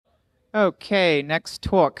Okay, next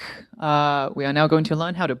talk. We are now going to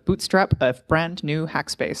learn how to bootstrap a brand new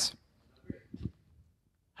hackspace.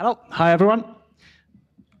 Hello. Hi, everyone.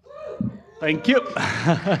 Thank you.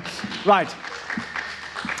 Right.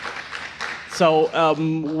 So,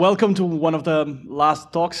 welcome to one of the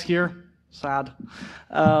last talks here. Sad.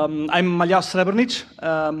 I'm Maljas Srebrnic.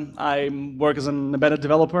 I work as an embedded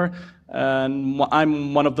developer, and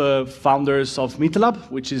I'm one of the founders of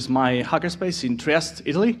Gitlab, which is my hackerspace in Trieste,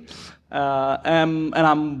 Italy. And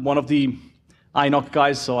I'm one of the INOC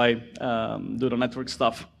guys, so I do the network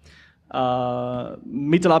stuff.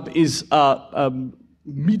 Gitlab is a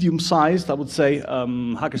medium-sized, I would say,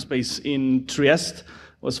 hackerspace in Trieste. It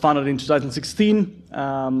was founded in 2016.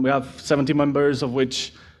 We have 70 members, of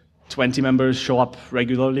which 20 members show up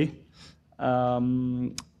regularly. What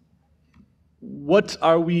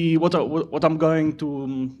I'm going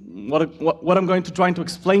to try to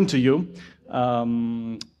explain to you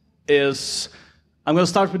is I'm going to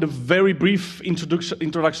start with a very brief introduction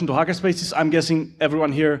to hackerspaces. I'm guessing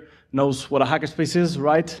everyone here knows what a hackerspace is,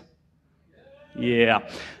 right? Yeah.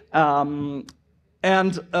 Well,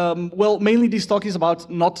 mainly this talk is about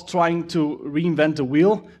not trying to reinvent the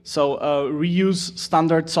wheel. So reuse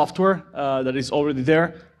standard software that is already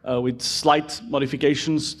there with slight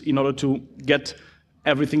modifications in order to get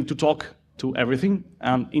everything to talk to everything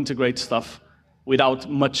and integrate stuff without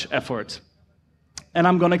much effort. And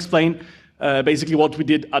I'm going to explain basically what we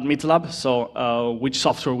did at Gitlab, so which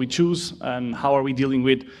software we choose and how are we dealing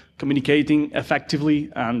with communicating effectively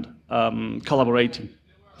and collaborating.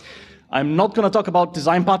 I'm not going to talk about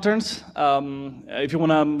design patterns. If you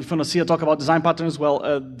want to see a talk about design patterns,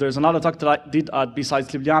 well, there's another talk that I did at Besides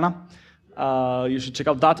Ljubljana. You should check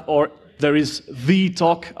out that. Or there is the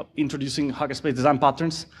talk introducing hackerspace design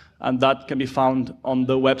patterns, and that can be found on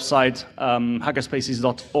the website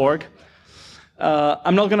hackerspaces.org.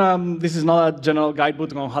 This is not a general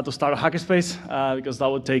guidebook on how to start a hackerspace, because that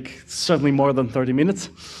would take certainly more than 30 minutes.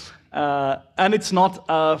 And it's not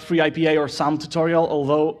a FreeIPA or SAML tutorial,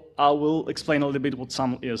 although I will explain a little bit what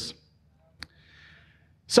SAML is.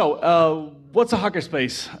 So, what's a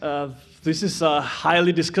hackerspace? This is a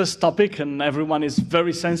highly discussed topic, and everyone is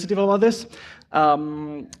very sensitive about this.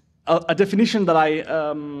 A definition that I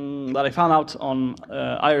found out on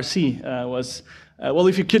IRC was, well,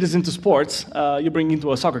 if your kid is into sports, you bring him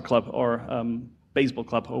into a soccer club or baseball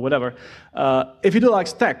club or whatever. If he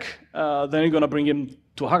likes tech, then you're going to bring him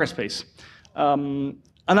to a hackerspace.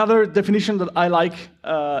 Another definition that I like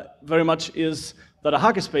very much is that a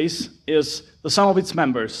hackerspace is the sum of its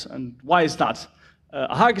members. And why is that?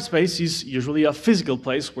 A hackerspace is usually a physical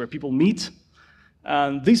place where people meet,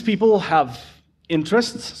 and these people have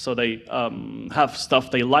interests, so they have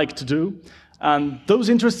stuff they like to do, and those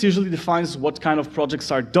interests usually defines what kind of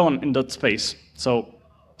projects are done in that space. So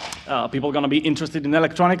people are going to be interested in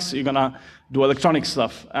electronics, you're going to do electronic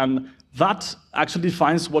stuff, and that actually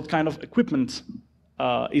defines what kind of equipment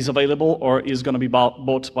is available or is going to be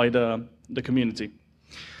bought by the community.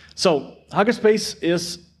 So hackerspace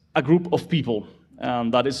is a group of people,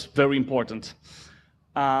 and that is very important.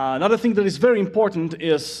 Another thing that is very important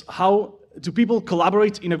is how do people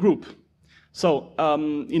collaborate in a group. So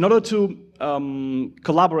in order to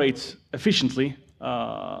collaborate efficiently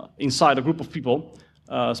inside a group of people,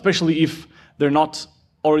 especially if they're not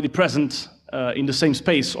already present in the same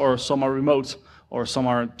space, or some are remote, or some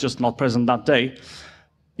are just not present that day,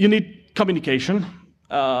 you need communication.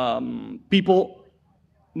 People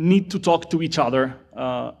need to talk to each other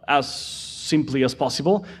as simply as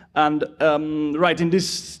possible. And right, in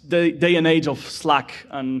this day and age of Slack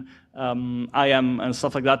and IM and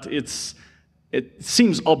stuff like that, it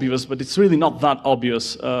seems obvious, but it's really not that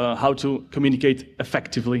obvious how to communicate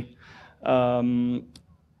effectively.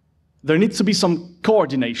 There needs to be some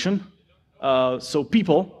coordination. So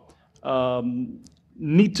people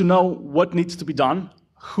need to know what needs to be done,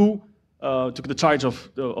 who took the charge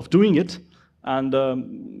of doing it, and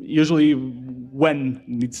usually when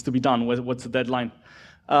needs to be done, what's the deadline.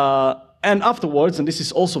 And afterwards, and this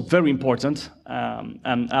is also very important,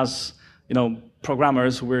 and as you know,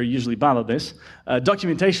 programmers, we're usually bad at this,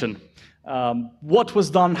 documentation. What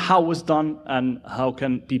was done, how was done, and how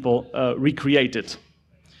can people recreate it.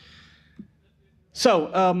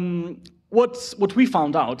 So what we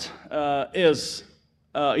found out is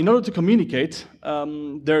in order to communicate,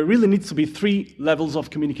 there really needs to be 3 levels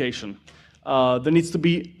of communication. There needs to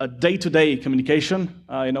be a day-to-day communication,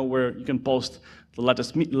 where you can post the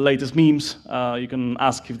latest memes, you can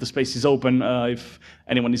ask if the space is open, if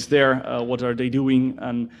anyone is there, what are they doing,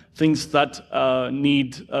 and things that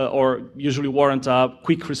need or usually warrant a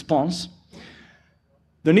quick response.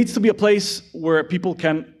 There needs to be a place where people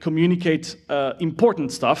can communicate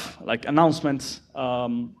important stuff, like announcements,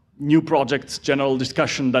 new projects, general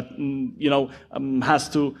discussion that has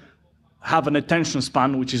to have an attention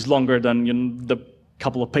span which is longer than the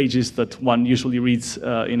couple of pages that one usually reads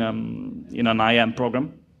in an IM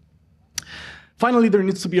program. Finally, there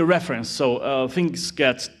needs to be a reference, so things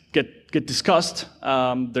get discussed.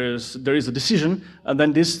 There is a decision, and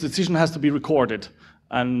then this decision has to be recorded.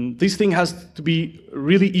 And this thing has to be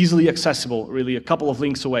really easily accessible, really a couple of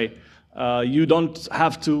links away. You don't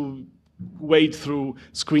have to wade through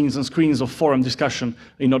screens and screens of forum discussion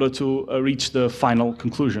in order to reach the final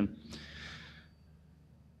conclusion.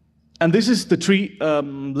 And this is the three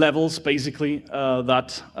levels, basically,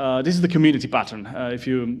 this is the community pattern. If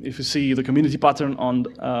you see the community pattern on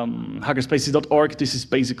hackerspaces.org, this is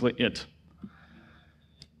basically it.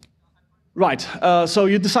 Right, so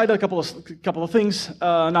you decided a couple of things.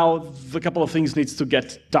 Now the couple of things needs to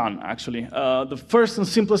get done, actually. The first and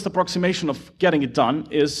simplest approximation of getting it done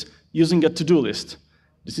is using a to-do list.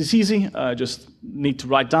 This is easy. Just need to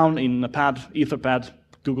write down in a pad, Etherpad,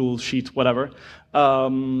 Google Sheet, whatever.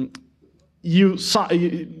 You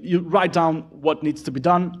write down what needs to be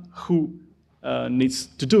done, who needs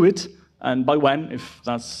to do it, and by when, if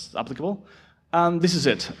that's applicable. And this is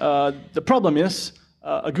it. The problem is,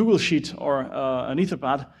 a Google Sheet or an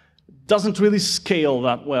Etherpad doesn't really scale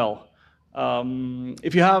that well.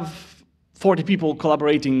 If you have 40 people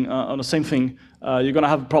collaborating on the same thing, you're going to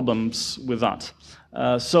have problems with that.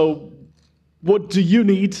 So what do you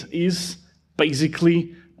need is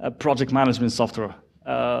basically a project management software.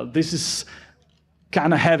 This is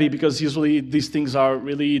kind of heavy because usually these things are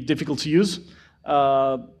really difficult to use.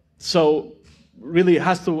 So really it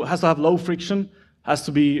has to have low friction. Has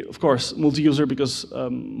to be, of course, multi-user because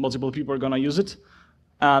multiple people are going to use it.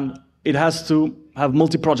 And it has to have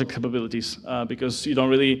multi-project capabilities because you don't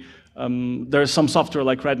really, there's some software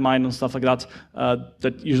like Redmine and stuff like that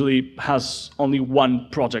that usually has only one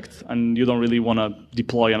project and you don't really want to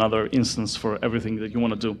deploy another instance for everything that you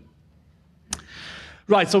want to do.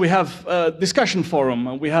 Right, so we have a discussion forum,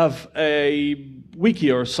 and we have a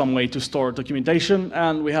wiki or some way to store documentation,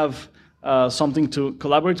 and we have something to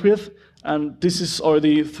collaborate with. And this is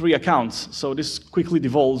already 3 accounts, so this quickly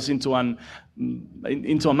devolves into a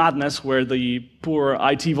madness where the poor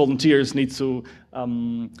IT volunteers need to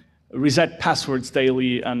reset passwords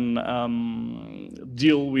daily and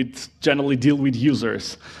generally deal with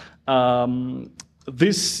users.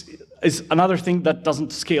 This is another thing that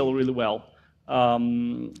doesn't scale really well.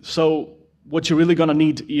 So what you're really going to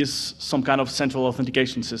need is some kind of central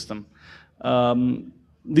authentication system.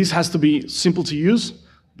 This has to be simple to use.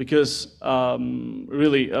 Because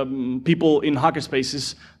really, people in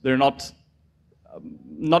hackerspaces, they're not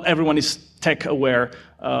everyone is tech aware.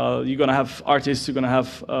 You're going to have artists, you're going to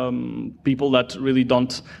have people that really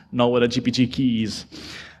don't know what a GPG key is.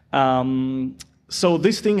 So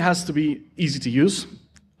this thing has to be easy to use,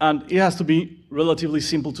 and it has to be relatively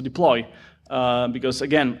simple to deploy. Because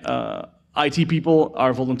again, IT people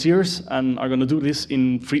are volunteers and are going to do this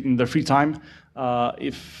in their free time.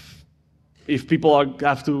 If people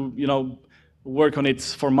have to, work on it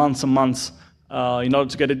for months and months in order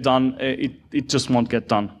to get it done, it just won't get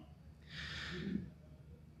done.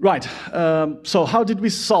 Right. So how did we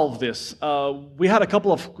solve this? We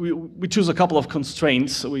chose a couple of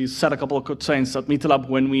constraints. We set a couple of constraints at Gitlab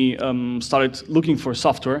when we started looking for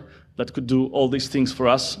software that could do all these things for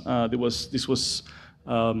us. This was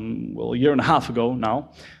well, a year and a half ago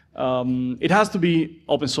now. It has to be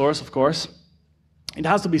open source, of course. It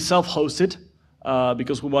has to be self-hosted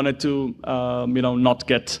because we wanted to, not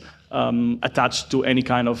get attached to any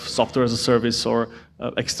kind of software as a service or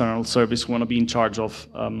external service. We want to be in charge of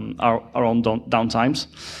our own downtimes.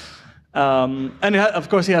 And of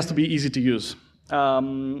course, it has to be easy to use.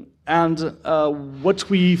 What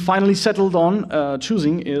we finally settled on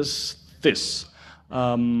choosing is this.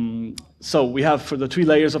 So we have, for the 3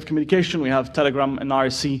 layers of communication, we have Telegram and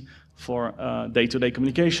RSC for day-to-day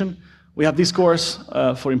communication. We have Discourse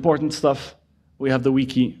for important stuff. We have the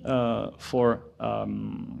wiki for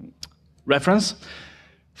reference.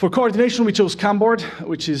 For coordination, we chose Camboard,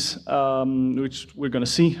 which we're going to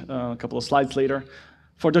see a couple of slides later.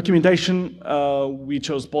 For documentation, we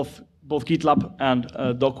chose both Gitlab and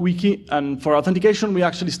Dokuwiki. And for authentication, we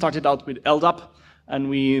actually started out with LDAP, and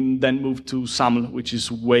we then moved to SAML, which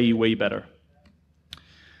is way, way better.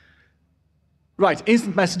 Right,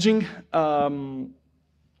 instant messaging.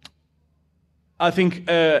 I think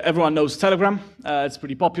everyone knows Telegram. It's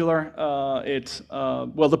pretty popular.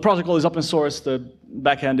 Well, the protocol is open source. The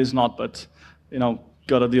backend is not, but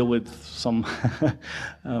got to deal with some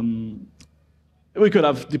We could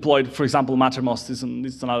have deployed, for example, Mattermost. This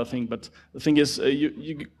is another thing. But the thing is,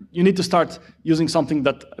 you need to start using something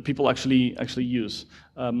that people actually use.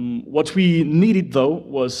 What we needed, though,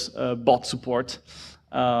 was bot support.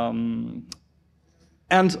 And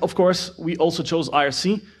of course, we also chose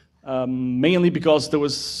IRC, mainly because there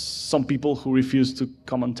was some people who refused to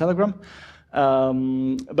come on Telegram.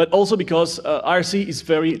 But also because IRC is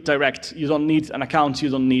very direct. You don't need an account, you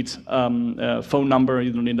don't need a phone number,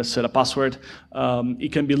 you don't need to set a password.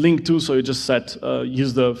 It can be linked to, so you just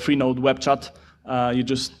use the Freenode web chat. You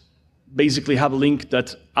just basically have a link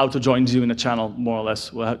that auto-joins you in a channel, more or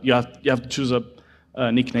less. Well, you have to choose a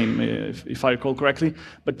nickname, if I recall correctly.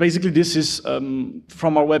 But basically this is,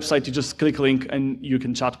 from our website, you just click a link and you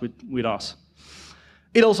can chat with us.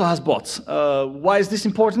 It also has bots. Why is this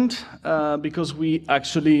important? Because we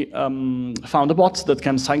actually found a bot that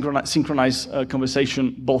can synchronize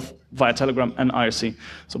conversation both via Telegram and IRC.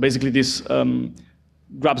 So basically this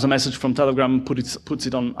grabs a message from Telegram, puts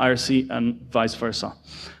it on IRC, and vice versa.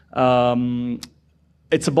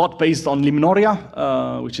 It's a bot based on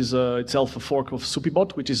Limnoria, which is itself a fork of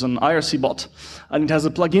SupiBot, which is an IRC bot. And it has a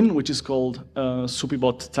plugin, which is called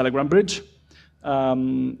SupiBot Telegram Bridge.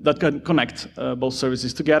 That can connect both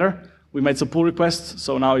services together. We made some pull requests,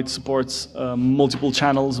 so now it supports multiple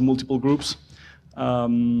channels, multiple groups.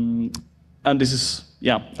 And this is,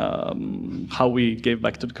 how we gave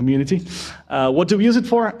back to the community. What do we use it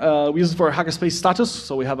for? We use it for hackerspace status.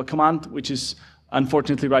 So we have a command which is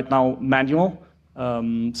unfortunately right now manual.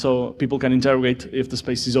 So people can interrogate if the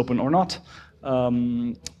space is open or not.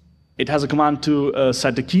 It has a command to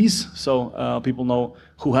set the keys, so people know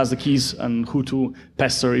who has the keys and who to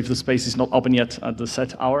pester if the space is not open yet at the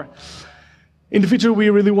set hour. In the future, we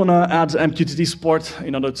really want to add MQTT support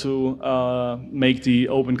in order to make the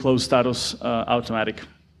open-close status automatic.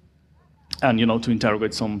 And, to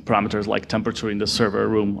interrogate some parameters like temperature in the server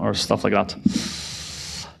room or stuff like that.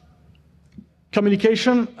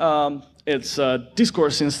 Communication. It's a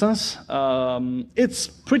Discourse instance. It's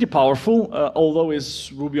pretty powerful, although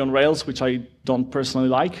it's Ruby on Rails, which I don't personally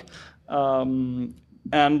like. And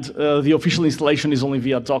the official installation is only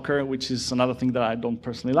via Docker, which is another thing that I don't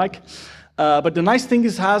personally like. But the nice thing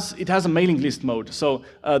is it has a mailing list mode. So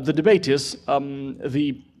the debate is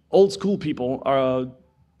the old school people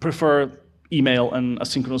prefer email and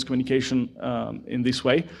asynchronous communication in this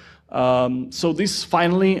way. So this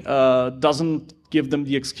finally doesn't give them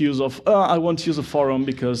the excuse of, I won't use a forum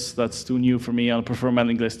because that's too new for me, I'll prefer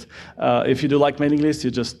mailing list. If you do like mailing list,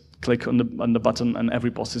 you just click on the button and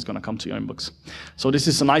every post is going to come to your inbox. So this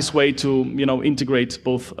is a nice way to integrate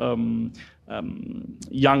both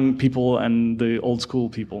young people and the old school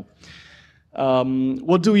people.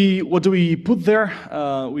 What do we put there?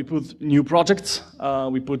 We put new projects.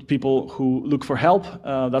 We put people who look for help.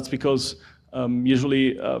 That's because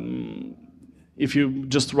usually if you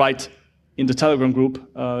just write in the Telegram group,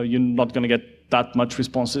 you're not going to get that much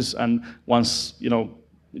responses, and once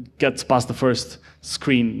it gets past the first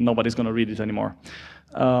screen, nobody's going to read it anymore.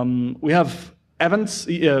 We have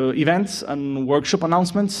events and workshop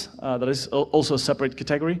announcements. That is also a separate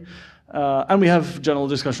category, and we have general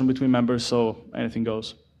discussion between members, so anything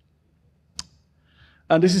goes.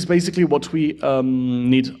 And this is basically what we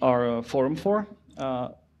need our forum for.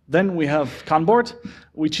 Then we have Kanboard,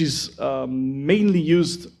 which is mainly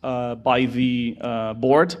used by the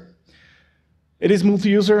board. It is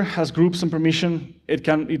multi-user, has groups and permission.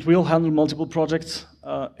 It will handle multiple projects.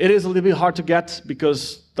 It is a little bit hard to get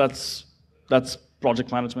because that's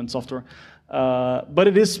project management software. But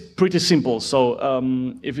it is pretty simple. So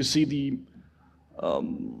if you see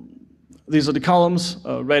these are the columns,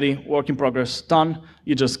 ready, work in progress, done.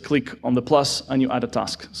 You just click on the plus and you add a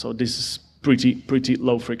task. So this is pretty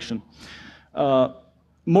low friction.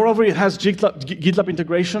 Moreover, it has GitLab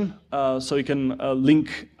integration, so you can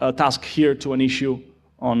link a task here to an issue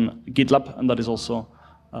on GitLab, and that is also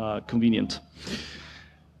convenient.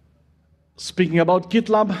 Speaking about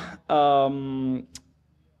GitLab,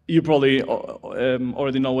 you probably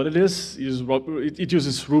already know what it is. It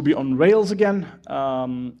uses Ruby on Rails again.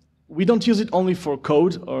 We don't use it only for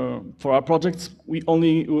code or for our projects. We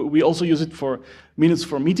also use it for minutes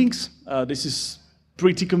for meetings. This is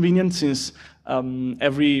pretty convenient since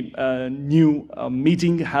every new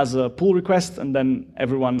meeting has a pull request, and then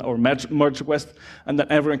merge request, and then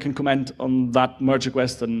everyone can comment on that merge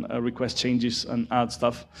request and request changes and add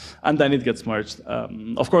stuff, and then it gets merged.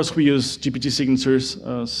 Of course, we use GPT signatures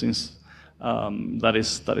since that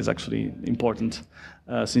is actually important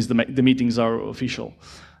since the meetings are official.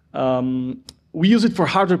 We use it for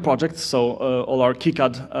hardware projects, so all our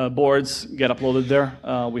KiCad boards get uploaded there.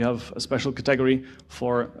 We have a special category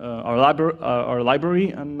for our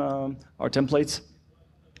library and our templates.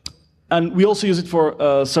 And we also use it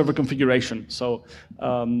for server configuration. So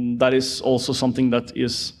that is also something that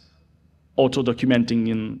is auto-documenting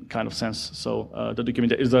in kind of sense. So the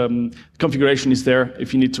configuration is there.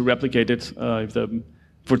 If you need to replicate it, if the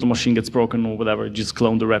virtual machine gets broken or whatever, just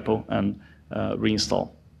clone the repo and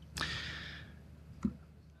reinstall.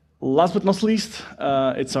 Last but not least,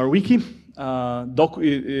 it's our wiki.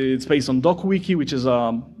 It's based on Dokuwiki, which is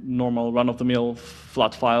a normal run-of-the-mill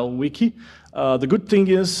flat file wiki. The good thing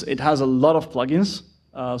is it has a lot of plugins,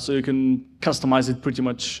 so you can customize it pretty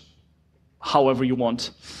much however you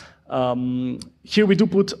want. Here we do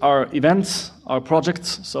put our events, our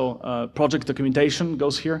projects, so project documentation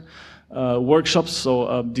goes here. Workshops,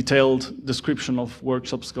 so a detailed description of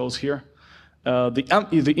workshops goes here.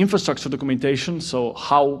 The infrastructure documentation, so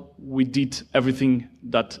how we did everything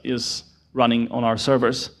that is running on our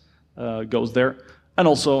servers, goes there. And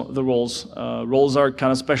also the roles. Roles are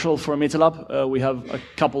kind of special for Gitlab. We have a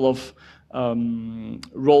couple of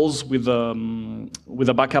roles with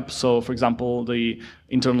a backup. So, for example, the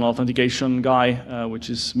internal authentication guy,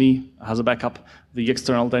 which is me, has a backup. The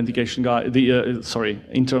external authentication guy,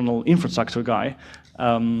 internal infrastructure guy,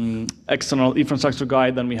 external infrastructure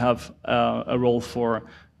guy. Then we have a role for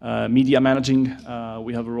media managing.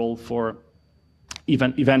 We have a role for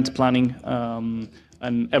event planning.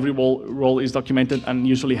 And every role is documented and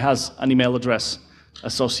usually has an email address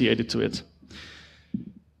associated to it.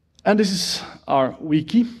 And this is our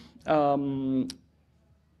wiki. Now,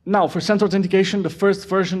 for central authentication, the first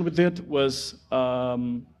version we did was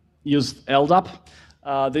used LDAP.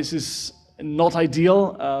 This is not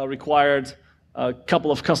ideal, required a couple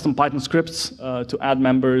of custom Python scripts to add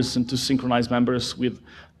members and to synchronize members with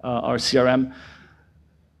our CRM.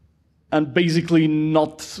 And basically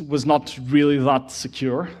was not really that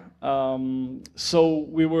secure. So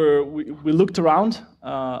we looked around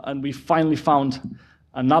and we finally found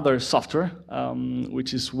another software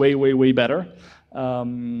which is way better,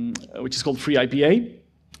 which is called FreeIPA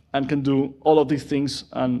and can do all of these things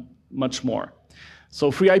and much more.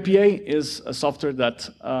 So FreeIPA is a software that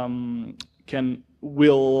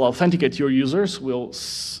will authenticate your users, will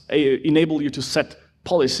enable you to set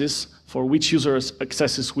policies for which user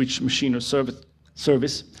accesses which machine or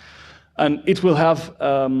service. And it will have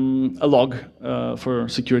a log for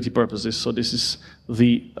security purposes. So this is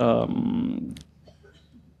the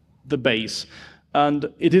base. And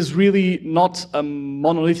it is really not a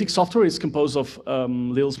monolithic software. It's composed of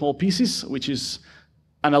little small pieces, which is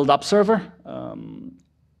an LDAP server,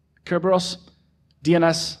 Kerberos,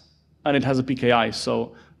 DNS, and it has a PKI.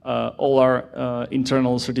 So all our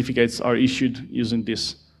internal certificates are issued using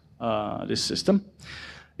this system.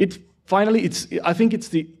 I think it's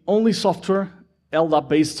the only software,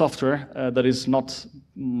 LDAP-based software, that is not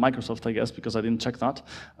Microsoft, I guess, because I didn't check that,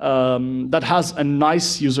 that has a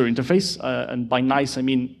nice user interface, and by nice I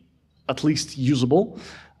mean at least usable.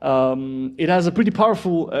 It has a pretty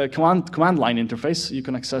powerful command line interface. You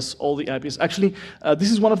can access all the IPs. Actually,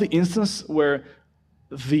 this is one of the instances where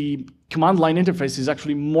the command line interface is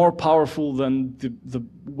actually more powerful than the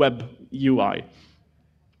web UI.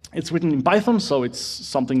 It's written in Python, so it's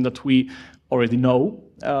something that we already know.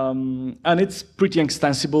 And it's pretty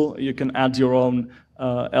extensible. You can add your own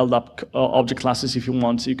LDAP object classes if you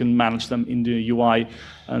want. You can manage them in the UI.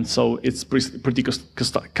 And so it's pretty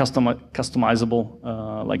customizable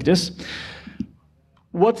like this.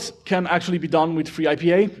 What can actually be done with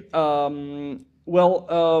FreeIPA?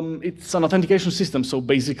 It's an authentication system, so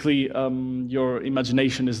basically your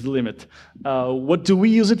imagination is the limit. What do we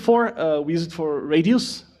use it for? We use it for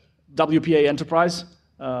Radius, WPA Enterprise.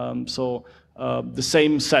 The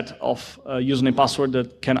same set of username password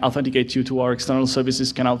that can authenticate you to our external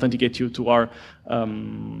services can authenticate you to our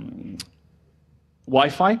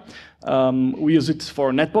Wi-Fi. We use it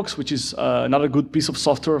for Netbox, which is another good piece of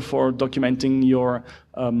software for documenting your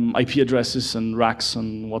IP addresses and racks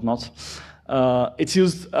and whatnot. It's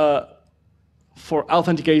used for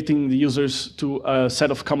authenticating the users to a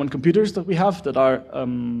set of common computers that we have that are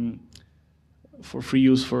for free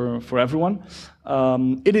use for everyone.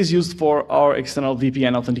 It is used for our external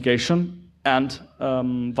VPN authentication and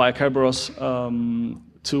via Kerberos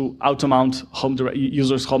to auto-mount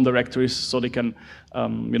users' home directories so they can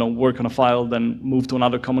work on a file, then move to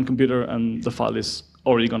another common computer, and the file is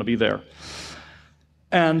already going to be there.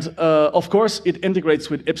 And of course, it integrates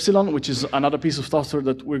with Epsilon, which is another piece of software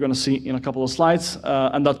that we're going to see in a couple of slides,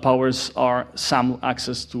 and that powers our SAML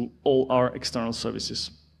access to all our external services.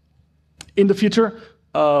 In the future,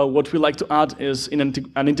 what we like to add is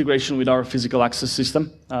an integration with our physical access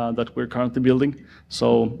system that we're currently building.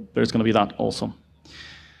 So there's going to be that also.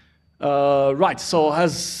 Right, so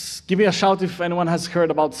give me a shout if anyone has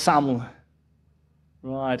heard about SAML.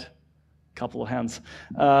 Right, couple of hands.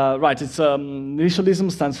 Right, it's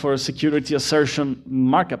initialism, stands for Security Assertion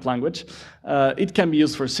Markup Language. It can be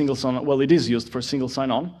used for single sign-on. Well, it is used for single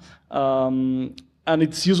sign-on. And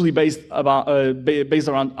it's usually based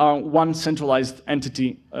around one centralized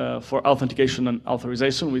entity for authentication and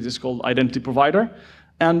authorization, which is called identity provider,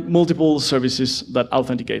 and multiple services that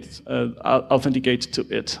authenticate to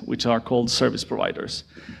it, which are called service providers.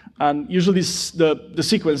 And usually the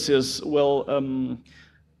sequence is, well,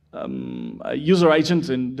 a user agent,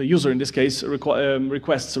 and the user in this case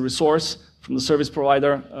requests a resource from the service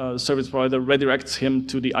provider. The service provider redirects him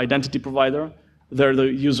to the identity provider. There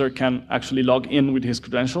the user can actually log in with his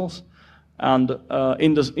credentials. And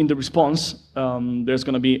in the response, there's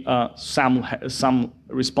going to be a SAML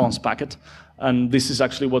response packet. And this is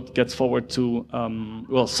actually what gets forward to,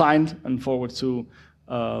 signed and forward to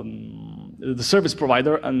the service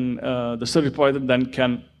provider. And the service provider then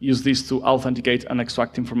can use this to authenticate and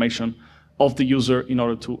extract information of the user in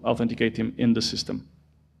order to authenticate him in the system.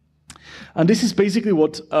 And this is basically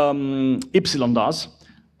what Epsilon does.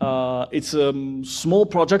 It's a small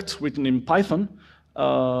project written in Python.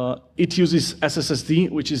 It uses SSSD,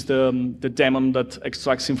 which is the daemon that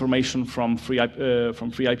extracts information from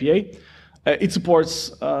FreeIPA. It supports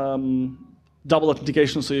double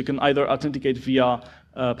authentication, so you can either authenticate via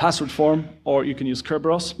password form or you can use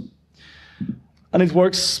Kerberos. And it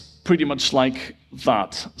works pretty much like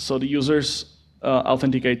that. So the users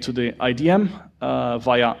authenticate to the IDM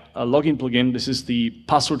via a login plugin. This is the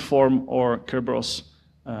password form or Kerberos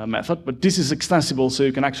method, but this is extensible, so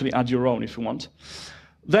you can actually add your own if you want.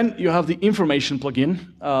 Then you have the information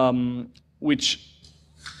plugin, which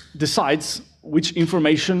decides which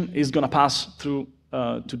information is going to pass through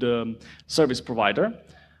to the service provider.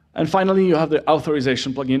 And finally, you have the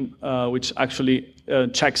authorization plugin, which actually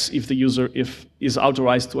checks if the user is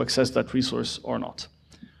authorized to access that resource or not.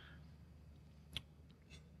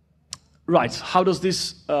 Right, how does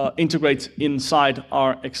this integrate inside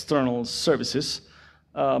our external services?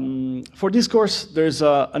 For Discourse, there's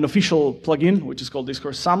an official plugin, which is called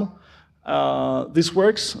Discourse SAML. This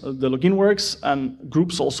works, the login works, and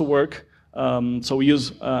groups also work. So we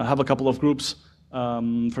have a couple of groups.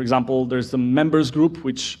 For example, there's the members group,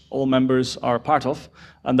 which all members are part of,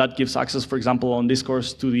 and that gives access, for example, on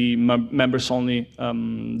Discourse to the members-only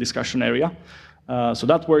discussion area. So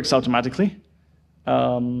that works automatically.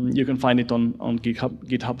 You can find it on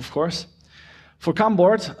GitHub, of course. For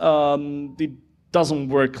Camboard, it doesn't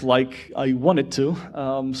work like I want it to.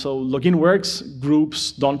 So login works,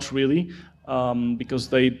 groups don't really, because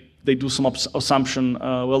they do some assumption.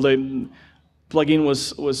 The plugin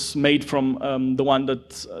was made from the one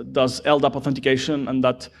that does LDAP authentication, and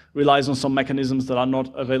that relies on some mechanisms that are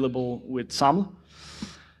not available with SAML.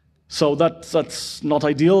 So that's not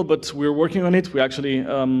ideal, but we're working on it. We actually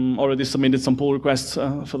already submitted some pull requests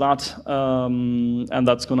for that, and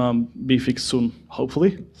that's going to be fixed soon,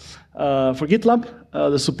 hopefully. For Gitlab,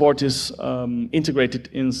 the support is integrated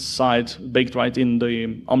inside, baked right in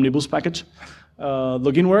the Omnibus package.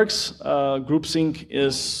 Login works. Group sync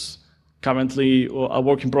is currently a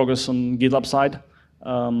work in progress on GitLab side.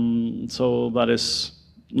 So that is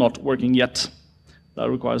not working yet. That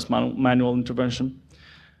requires manual intervention.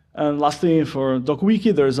 And lastly, for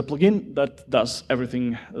Dokuwiki, there is a plugin that does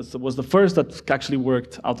everything. It was the first that actually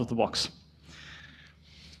worked out of the box.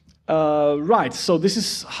 Right, so this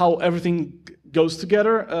is how everything goes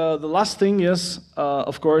together. The last thing is,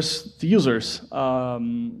 of course, the users.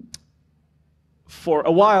 For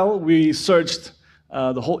a while, we searched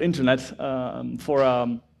the whole internet for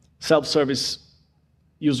a self-service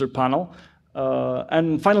user panel.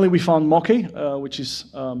 And finally, we found Moke, which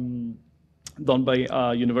is done by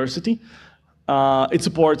a university. It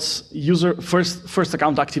supports user first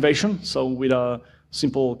account activation. So with a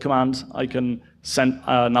simple command, I can send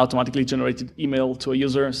an automatically generated email to a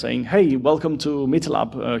user saying, hey, welcome to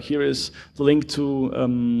Gitlab. Here is the link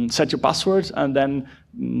to set your password and then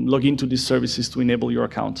log into these services to enable your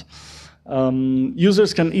account.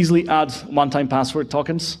 Users can easily add one-time password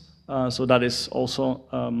tokens. So that is also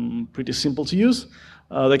pretty simple to use.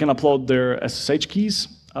 They can upload their SSH keys.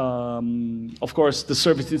 Of course, the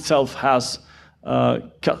service itself has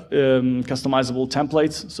customizable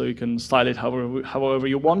templates, so you can style it however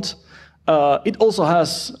you want. It also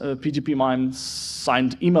has PGP MIME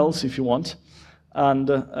signed emails if you want. And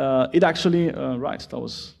it actually,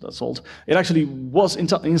 that's old. It actually was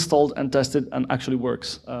installed and tested and actually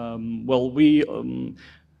works. We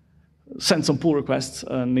sent some pull requests,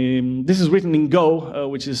 and this is written in Go,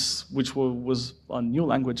 which was a new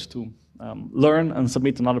language to learn and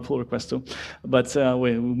submit another pull request to, but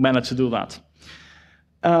we managed to do that.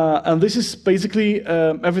 And this is basically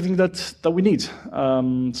everything that we need.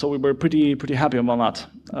 So we were pretty happy about that.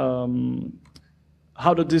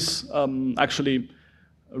 How did this actually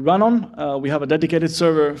run on? We have a dedicated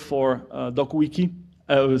server for Dokuwiki.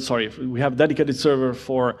 We have a dedicated server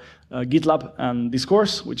for Gitlab and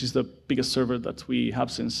Discourse, which is the biggest server that we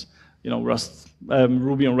have since Rust,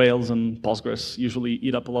 Ruby on Rails, and Postgres usually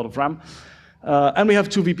eat up a lot of RAM. And we have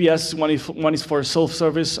two VPS. One is for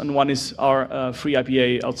self-service, and one is our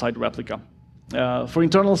FreeIPA outside replica. For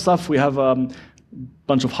internal stuff, we have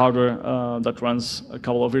bunch of hardware that runs a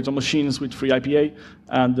couple of virtual machines with FreeIPA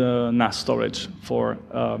and NAS storage for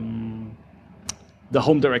the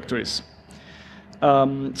home directories.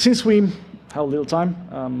 Since we have a little time,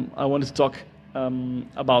 I wanted to talk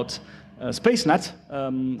about SpaceNet.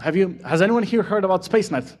 Has anyone here heard about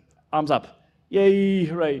SpaceNet? Arms up. Yay,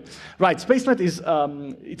 hooray. Right, SpaceNet is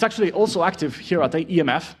it's actually also active here at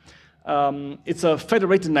EMF. It's a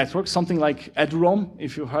federated network, something like EduRoam,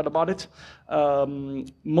 if you heard about it.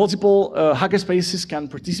 Multiple hackerspaces can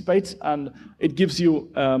participate, and it gives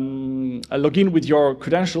you a login with your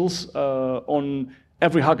credentials on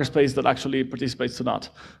every hackerspace that actually participates to that.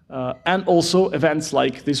 And also events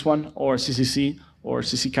like this one, or CCC, or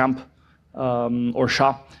CCCamp, or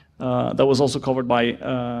SHA, that was also covered by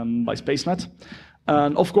SpaceNet.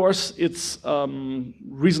 And of course, it's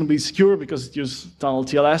reasonably secure because it uses tunnel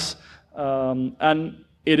TLS. And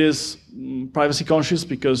it is privacy conscious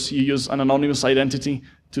because you use an anonymous identity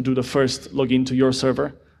to do the first login to your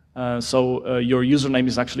server. So your username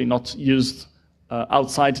is actually not used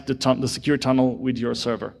outside the secure tunnel with your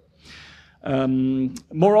server.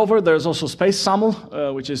 Moreover, there's also Space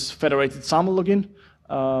SAML, which is federated SAML login.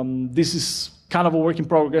 This is kind of a work in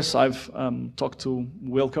progress. I've talked to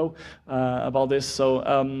Wilco about this. So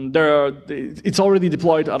it's already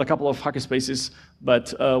deployed at a couple of hackerspaces,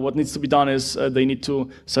 but what needs to be done is they need to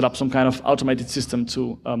set up some kind of automated system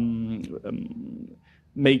to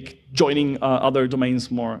make joining other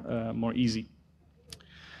domains more easy.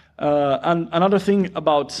 And another thing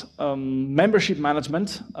about membership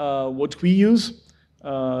management, what we use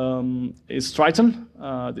is Triton.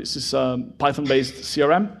 This is a Python-based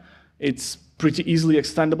CRM. It's pretty easily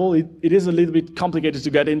extendable. It is a little bit complicated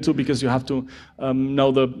to get into because you have to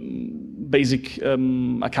know the basic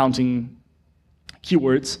accounting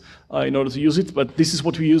keywords in order to use it. But this is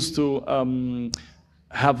what we use to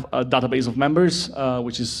have a database of members,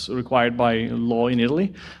 which is required by law in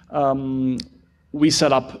Italy. We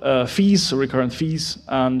set up fees, recurrent fees,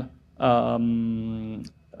 and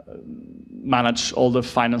manage all the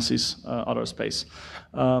finances out of space.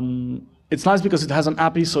 It's nice because it has an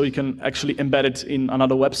API, so you can actually embed it in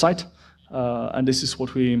another website, and this is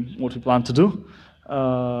what we plan to do.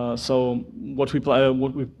 So what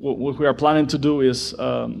we are planning to do is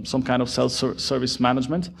some kind of self-service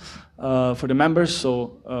management for the members.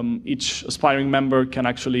 So each aspiring member can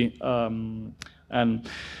actually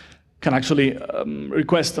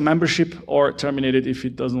request a membership or terminate it if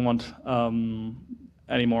it doesn't want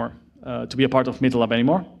anymore to be a part of Gitlab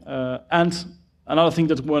anymore. And another thing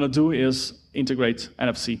that we want to do is integrate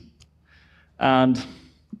NFC. And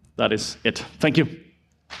that is it. Thank you.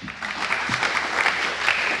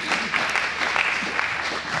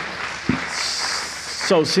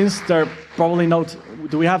 So since there probably not,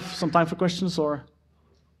 do we have some time for questions or?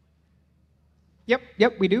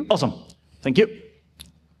 Yep, we do. Awesome. Thank you.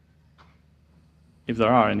 If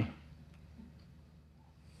there are any.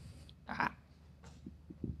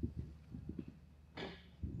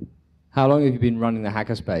 How long have you been running the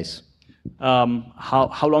hackerspace?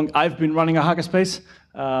 How long I've been running a hackerspace?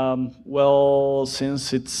 Well,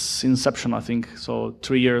 since its inception, I think, so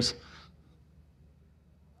 3 years.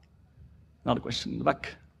 Another question in the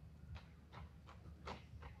back.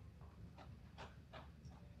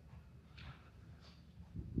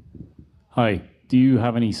 Hi, do you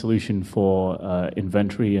have any solution for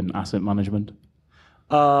inventory and asset management?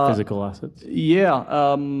 Physical assets?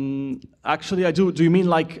 Yeah, actually I do. Do you mean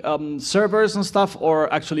like servers and stuff,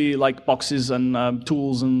 or actually like boxes and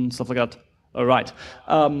tools and stuff like that? All right.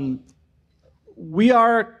 We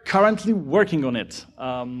are currently working on it.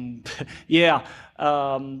 Yeah,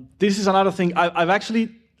 this is another thing. I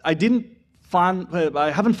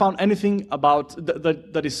haven't found anything about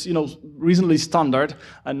that is reasonably standard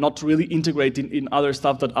and not really integrated in other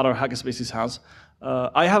stuff that other hackerspaces has.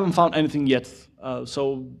 I haven't found anything yet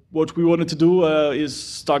So what we wanted to do is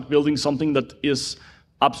start building something that is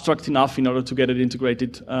abstract enough in order to get it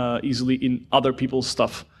integrated easily in other people's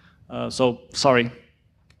stuff. So sorry. Is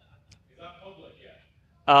that public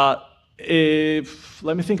yet?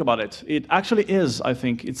 Let me think about it. It actually is, I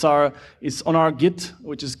think. It's on our Git,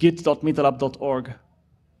 which is git.meetup.org.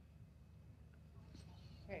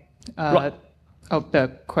 Oh,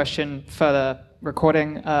 the question for the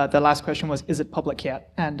recording, the last question was, is it public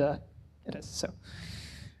yet? And it is, so.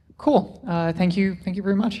 Cool, thank you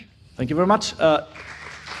very much. Thank you very much.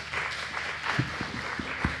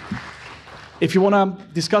 If you want to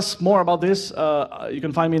discuss more about this, you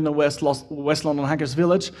can find me in the West London Hackers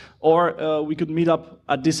Village, or we could meet up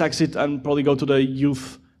at this exit and probably go to the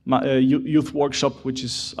youth workshop, which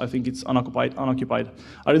is, I think it's unoccupied.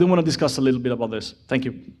 I really want to discuss a little bit about this. Thank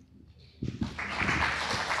you.